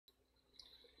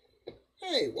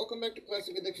Hey, welcome back to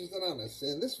Classic Addictions Anonymous.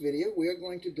 In this video, we are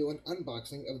going to do an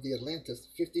unboxing of the Atlantis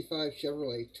 55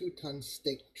 Chevrolet 2-ton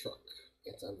stake truck.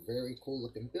 It's a very cool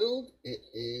looking build. It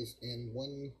is in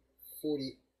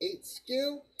 1/48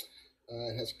 scale.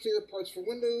 It has clear parts for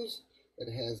windows.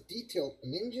 It has detailed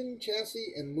an engine,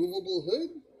 chassis, and movable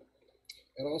hood.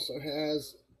 It also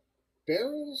has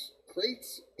barrels,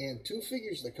 crates, and 2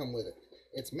 figures that come with it.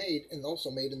 It's made and also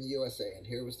made in the USA, and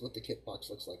here is what the kit box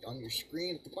looks like. On your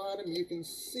screen at the bottom, you can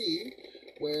see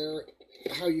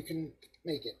how you can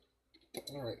make it.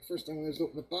 Alright, first I'm going to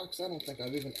open the box. I don't think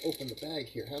I've even opened the bag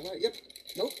here, have I? Yep,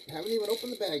 nope, haven't even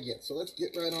opened the bag yet, so let's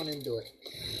get right on into it.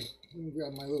 Let me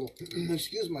grab my little,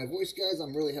 excuse my voice, guys,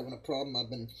 I'm really having a problem. I've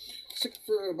been sick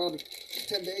for about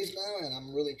 10 days now, and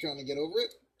I'm really trying to get over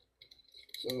it.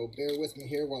 So bear with me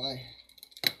here while I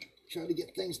try to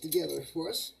get things together for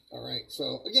us. Alright,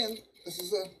 so again, this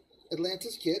is a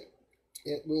Atlantis kit.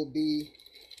 It will be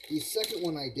the second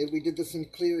one I did. We did the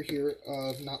Sinclair here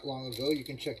not long ago. You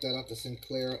can check that out, the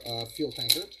Sinclair fuel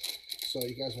tanker. So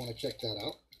you guys want to check that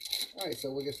out. Alright,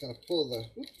 so we're just going to pull the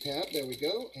tab. There we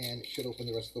go. And it should open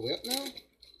the rest of the way up now.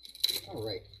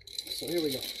 Alright, so here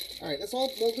we go. Alright, it's all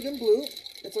molded in blue.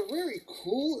 It's a very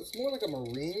cool, it's more like a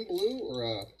marine blue, or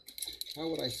a, how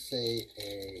would I say,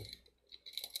 a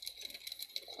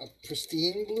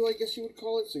pristine blue, I guess you would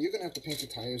call it. So you're going to have to paint the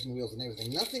tires and wheels and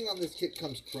everything. Nothing on this kit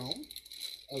comes chrome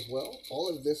as well.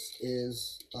 All of this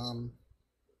is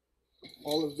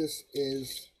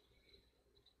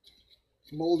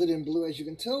molded in blue. As you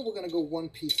can tell, we're going to go one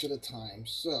piece at a time.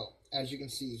 So as you can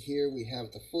see here, we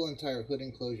have the full entire hood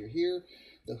enclosure here.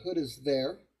 The hood is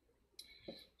there.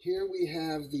 Here we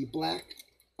have the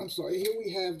here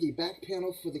we have the back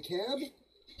panel for the cab,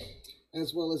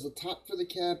 as well as the top for the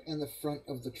cab, and the front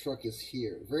of the truck is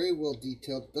here. Very well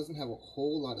detailed. It doesn't have a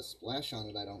whole lot of splash on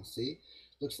it, I don't see.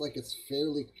 Looks like it's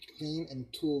fairly clean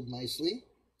and tooled nicely.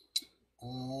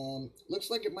 Looks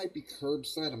like it might be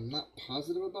curbside. I'm not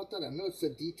positive about that. I know it's a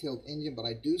detailed engine, but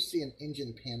I do see an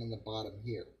engine pan in the bottom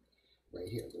here. Right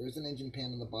here. There is an engine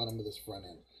pan in the bottom of this front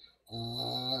end.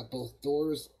 Both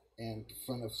doors and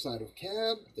front of side of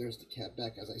cab. There's the cab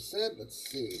back, as I said. Let's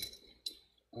see.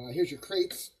 Here's your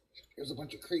crates. Here's a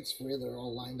bunch of crates for you. They're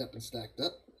all lined up and stacked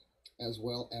up, as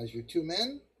well as your 2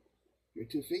 men, your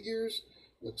 2 figures.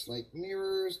 Looks like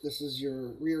mirrors. This is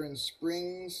your rear end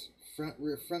springs, front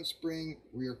spring,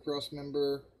 rear cross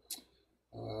member.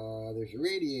 There's your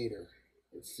radiator.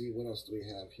 Let's see, what else do we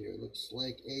have here? Looks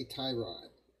like a tie rod.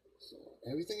 So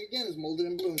everything again is molded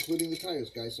in blue, including the tires,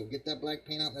 guys. So get that black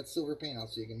paint out and that silver paint out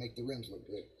so you can make the rims look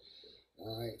good.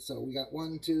 Alright, so we got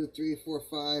 1, 2, 3, 4,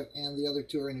 5, and the other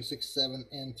 2 are in your 6, 7,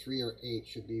 and 3 or 8.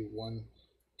 Should be 1,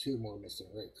 2 more missing,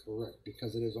 right? Correct,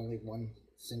 because it is only one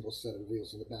single set of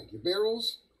wheels in the back. Your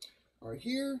barrels are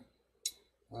here.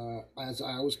 As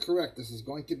I was correct, this is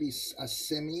going to be a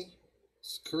semi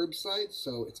curbside,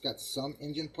 so it's got some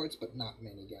engine parts, but not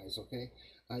many, guys, okay?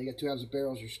 You got 2 halves of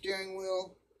barrels, your steering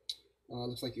wheel.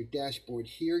 Looks like your dashboard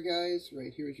here, guys.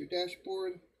 Right here is your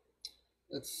dashboard.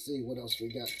 Let's see what else we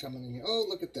got coming in here. Oh,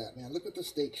 look at that, man. Look at the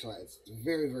stake sides. It's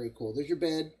very, very cool. There's your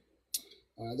bed.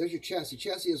 There's your chassis.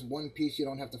 Chassis is one piece. You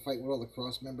don't have to fight with all the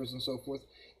cross members and so forth.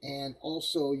 And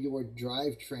also your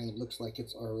drivetrain looks like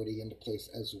it's already into place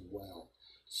as well.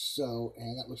 So,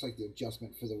 and that looks like the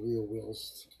adjustment for the rear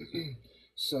wheels.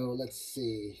 So let's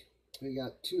see. We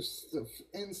got 2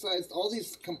 insides. All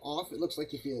these come off. It looks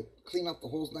like if you clean up the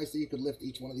holes nicely, you could lift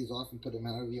each one of these off and put them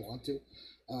however you want to.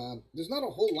 There's not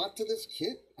a whole lot to this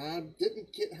kit. I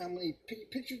didn't get how many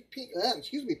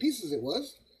pieces it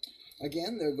was.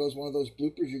 Again, there goes one of those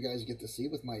bloopers you guys get to see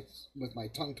with my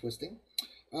tongue twisting.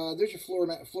 There's your floor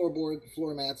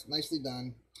mats, nicely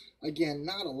done. Again,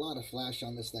 not a lot of flash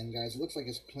on this thing, guys. It looks like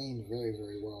it's cleaned very,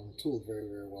 very well and tooled very,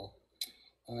 very well.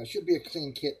 Should be a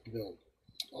clean kit build.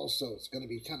 Also, it's going to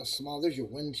be kind of small. There's your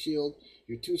windshield,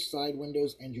 your 2 side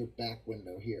windows, and your back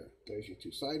window here. There's your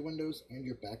 2 side windows and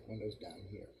your back windows down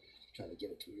here. Try to get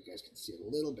it to where you guys can see it a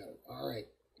little better. All right,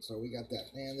 so we got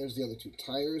that. And there's the other 2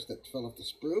 tires that fell off the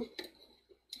sprue,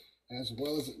 as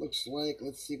well as it looks like,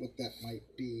 let's see what that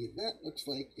might be. That looks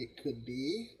like it could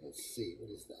be, let's see, what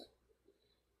is that?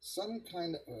 Some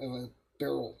kind of a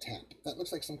barrel tap. That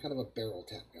looks like some kind of a barrel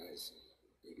tap, guys.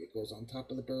 Maybe it goes on top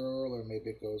of the barrel, or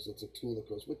maybe it's a tool that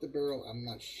goes with the barrel. I'm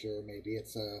not sure. Maybe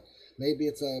it's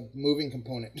a moving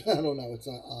component. I don't know. It's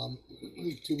a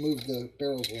to move the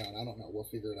barrels around. I don't know. We'll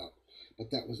figure it out.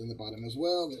 But that was in the bottom as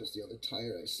well. There's the other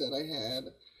tire I said I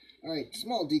had. All right,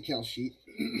 small decal sheet.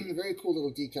 Very cool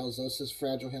little decals though. It says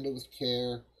fragile, handle with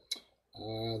care.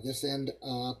 This end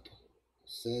up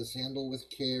says handle with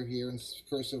care here in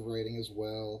cursive writing as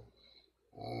well.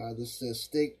 This says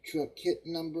stake truck kit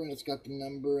number, and it's got the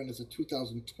number, and it's a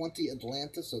 2020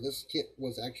 Atlantis. So this kit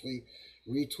was actually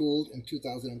retooled in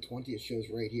 2020. It shows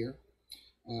right here.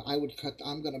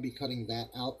 I'm going to be cutting that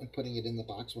out and putting it in the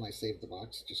box when I save the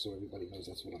box, just so everybody knows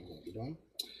that's what I'm going to be doing.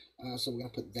 So we're going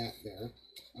to put that there.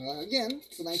 Again,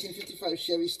 it's a 1955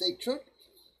 Chevy stake truck,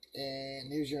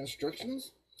 and here's your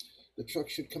instructions. The truck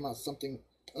should come out something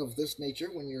of this nature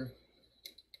when you're,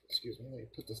 excuse me, let me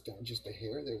put this down just a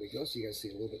hair. There we go, so you guys see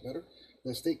a little bit better.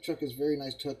 The stake truck is very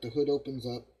nice truck. The hood opens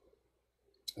up.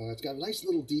 It's got nice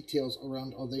little details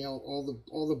around all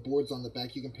the boards on the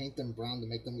back. You can paint them brown to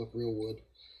make them look real wood.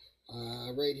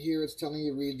 Right here, it's telling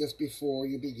you read this before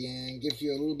you begin. Gives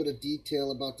you a little bit of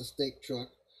detail about the stake truck,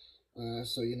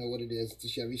 so you know what it is. It's a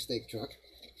Chevy stake truck.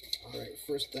 All right,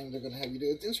 first thing they're going to have you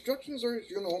do. The instructions are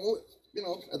your normal,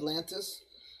 Atlantis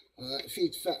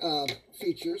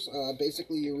features.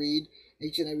 Basically, you read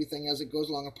each and everything as it goes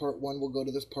along. A part 1 will go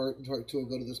to this part, and part 2 will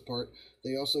go to this part.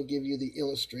 They also give you the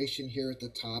illustration here at the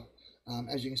top.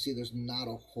 As you can see, there's not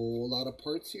a whole lot of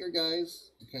parts here,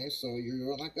 guys. Okay, so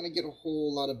you're not going to get a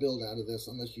whole lot of build out of this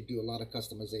unless you do a lot of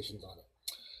customizations on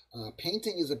it.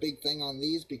 Painting is a big thing on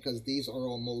these because these are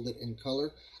all molded in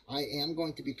color. I am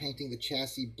going to be painting the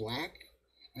chassis black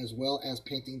as well as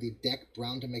painting the deck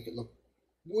brown to make it look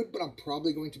wood, but I'm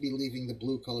probably going to be leaving the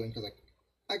blue coloring because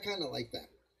I kind of like that.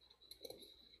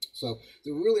 So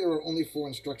there really are only 4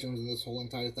 instructions in this whole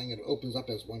entire thing. It opens up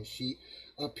as one sheet.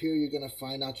 Up here, you're going to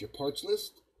find out your parts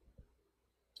list.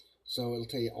 So it'll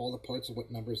tell you all the parts and what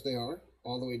numbers they are,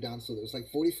 all the way down. So there's like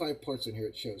 45 parts in here,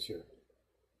 it shows here.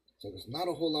 So there's not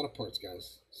a whole lot of parts,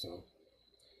 guys. So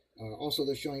also,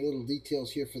 they're showing little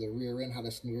details here for the rear end, how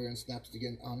the rear end snaps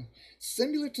together.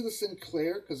 Similar to the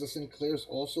Sinclair, because the Sinclair's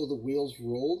also the wheels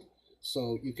rolled.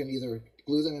 So you can either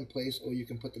glue them in place or you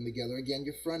can put them together. Again,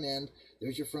 your front end,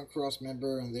 there's your front cross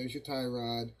member, and there's your tie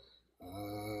rod.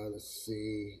 Let's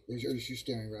see, there's your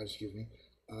steering rod, excuse me.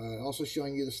 Also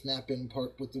showing you the snap-in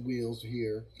part with the wheels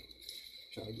here.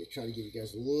 Try to give you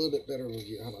guys a little bit better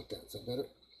review. How about that? Is that better?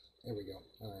 There we go.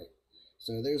 All right.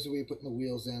 So there's where you're putting the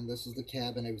wheels in. This is the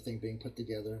cab and everything being put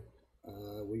together.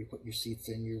 Where you put your seats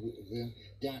in.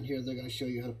 Down here, they're going to show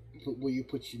you how to put where you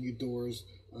put your new doors.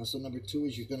 So number 2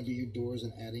 is you're going to be your doors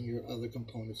and adding your other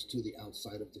components to the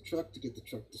outside of the truck to get the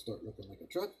truck to start looking like a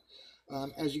truck.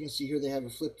 As you can see here, they have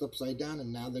it flipped upside down,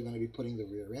 and now they're going to be putting the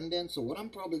rear end in. So what I'm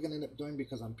probably going to end up doing,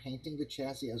 because I'm painting the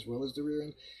chassis as well as the rear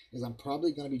end, is I'm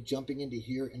probably going to be jumping into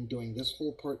here and doing this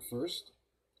whole part first,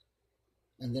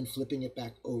 and then flipping it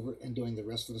back over and doing the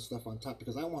rest of the stuff on top,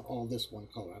 because I want all this one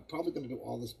color. I'm probably going to do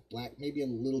all this black, maybe a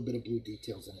little bit of blue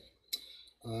details in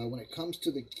it. When it comes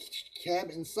to the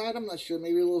cab inside, I'm not sure.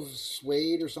 Maybe a little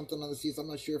suede or something on the seats. I'm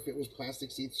not sure if it was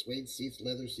plastic seats, suede seats,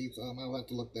 leather seats. I'll have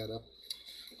to look that up.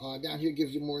 Down here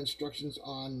gives you more instructions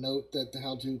on note that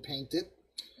how to paint it.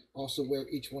 Also where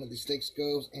each one of these stakes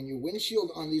goes. And your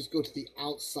windshield on these go to the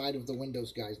outside of the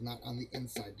windows, guys, not on the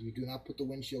inside. You do not put the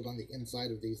windshield on the inside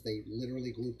of these. They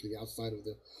literally glue to the outside of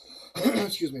the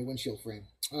excuse me, windshield frame.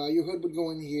 Your hood would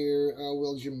go in here.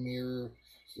 Where's your mirror?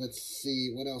 Let's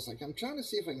see what else. I'm trying to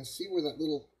see if I can see where that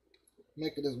little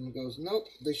mechanism goes. Nope.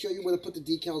 They show you where to put the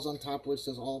decals on top where it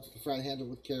says all freight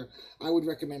handled with care. I would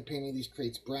recommend painting these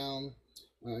crates brown.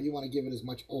 You want to give it as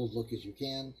much old look as you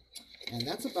can. And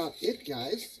that's about it,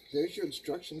 guys. There's your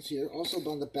instructions here. Also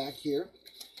on the back here,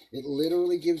 it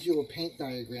literally gives you a paint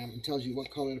diagram and tells you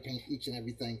what color to paint each and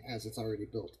everything as it's already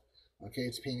built. Okay,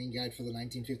 it's painting guide for the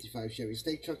 1955 Chevy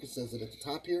stake truck. It says it at the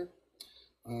top here.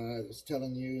 It's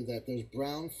telling you that there's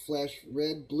brown, flesh,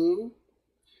 red, blue.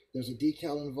 There's a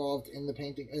decal involved in the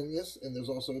painting in this, and there's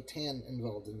also a tan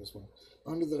involved in this one.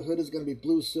 Under the hood is going to be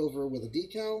blue, silver with a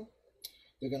decal.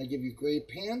 They're going to give you gray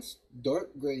pants,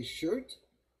 dark gray shirt,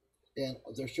 and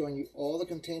they're showing you all the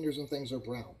containers and things are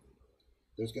brown.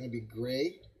 There's going to be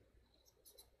gray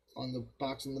on the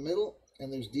box in the middle,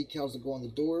 and there's decals that go on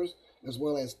the doors, as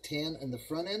well as tan in the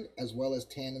front end, as well as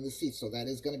tan in the seats. So that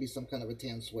is going to be some kind of a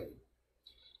tan suede.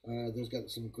 There's got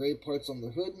some gray parts on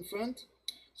the hood in front,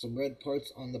 some red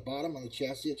parts on the bottom on the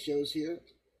chassis it shows here,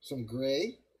 some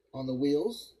gray on the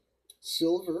wheels,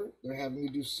 silver. They're having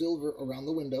you do silver around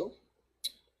the window.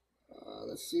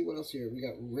 Let's see what else here. We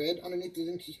got red underneath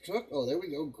the truck. Oh, there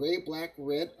we go. Gray, black,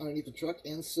 red underneath the truck,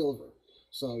 and silver.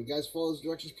 So you guys follow those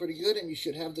directions pretty good, and you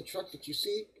should have the truck that you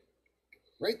see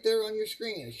right there on your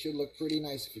screen. It should look pretty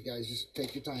nice if you guys just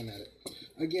take your time at it.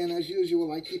 Again, as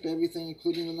usual, I keep everything,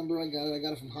 including the number I got it. I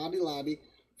got it from Hobby Lobby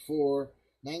for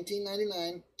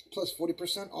 $19.99 plus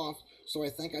 40% off. So I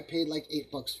think I paid like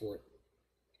 $8 for it.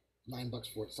 $9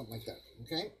 for it, something like that.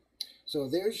 Okay? So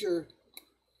there's your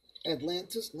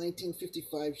Atlantis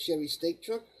 1955 Chevy stake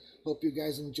truck. Hope you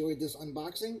guys enjoyed this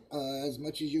unboxing as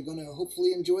much as you're going to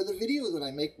hopefully enjoy the video that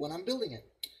I make when I'm building it.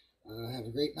 Have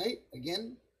a great night.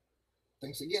 Again,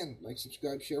 thanks again. Like,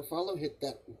 subscribe, share, follow. Hit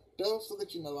that bell so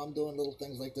that you know I'm doing little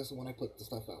things like this when I put the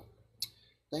stuff out.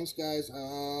 Thanks, guys.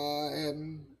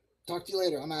 And talk to you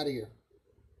later. I'm out of here.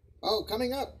 Oh,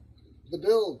 coming up, the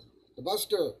build, the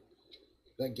Buster,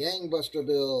 the Gangbuster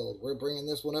build. We're bringing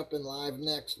this one up in live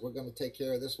next. We're going to take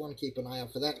care of this one. Keep an eye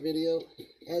out for that video,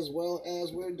 as well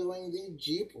as we're doing the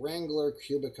Jeep Wrangler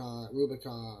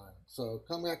Rubicon. So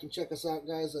come back and check us out,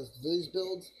 guys, as these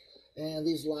builds and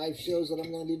these live shows that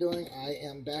I'm going to be doing. I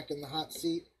am back in the hot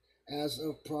seat as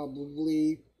of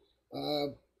probably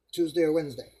Tuesday or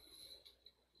Wednesday.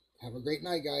 Have a great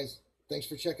night, guys. Thanks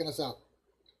for checking us out.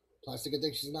 Plastic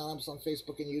Addictions Anonymous on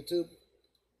Facebook and YouTube.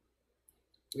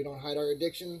 We don't hide our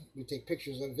addiction. We take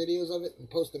pictures and videos of it and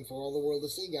post them for all the world to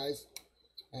see, guys.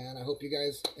 And I hope you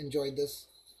guys enjoyed this.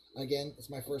 Again, it's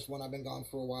my first one. I've been gone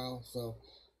for a while, so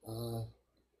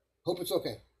hope it's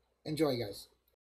okay. Enjoy, guys.